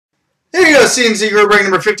CNC group break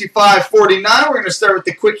number 5549. We're going to start with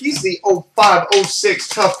the quickies, the 0506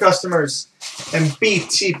 Tough Customers and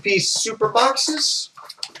BTP Super Boxes.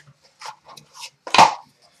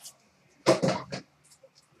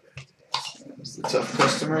 There's the Tough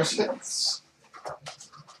Customers hits.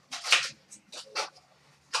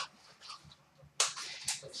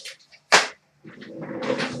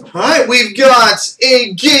 Alright, we've got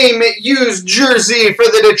a game-used jersey for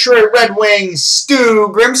the Detroit Red Wings,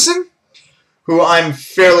 Stu Grimson, who I'm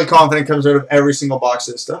fairly confident comes out of every single box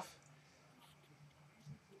of this stuff.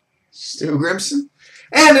 Stu Grimson.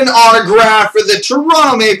 And an autograph for the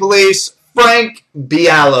Toronto Maple Leafs, Frank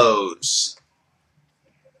Bialos.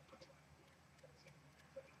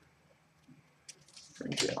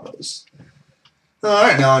 Frank Bialos.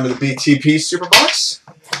 Alright, now onto the BTP Super Box.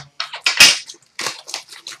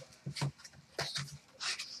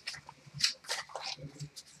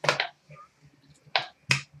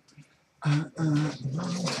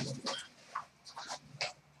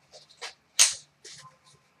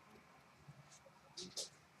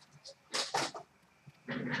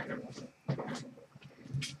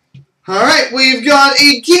 Alright, we've got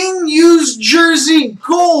a game-used jersey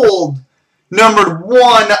gold, numbered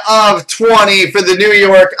 1 of 20 for the New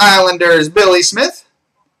York Islanders, Billy Smith.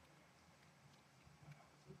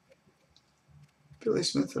 Billy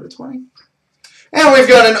Smith out of 20. And we've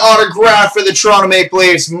got an autograph for the Toronto Maple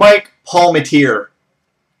Leafs, Mike Palmateer.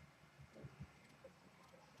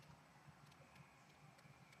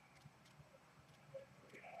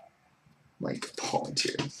 Mike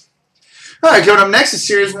Palmateer. All right, coming up next is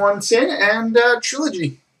Series 1 Tin and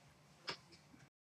Trilogy.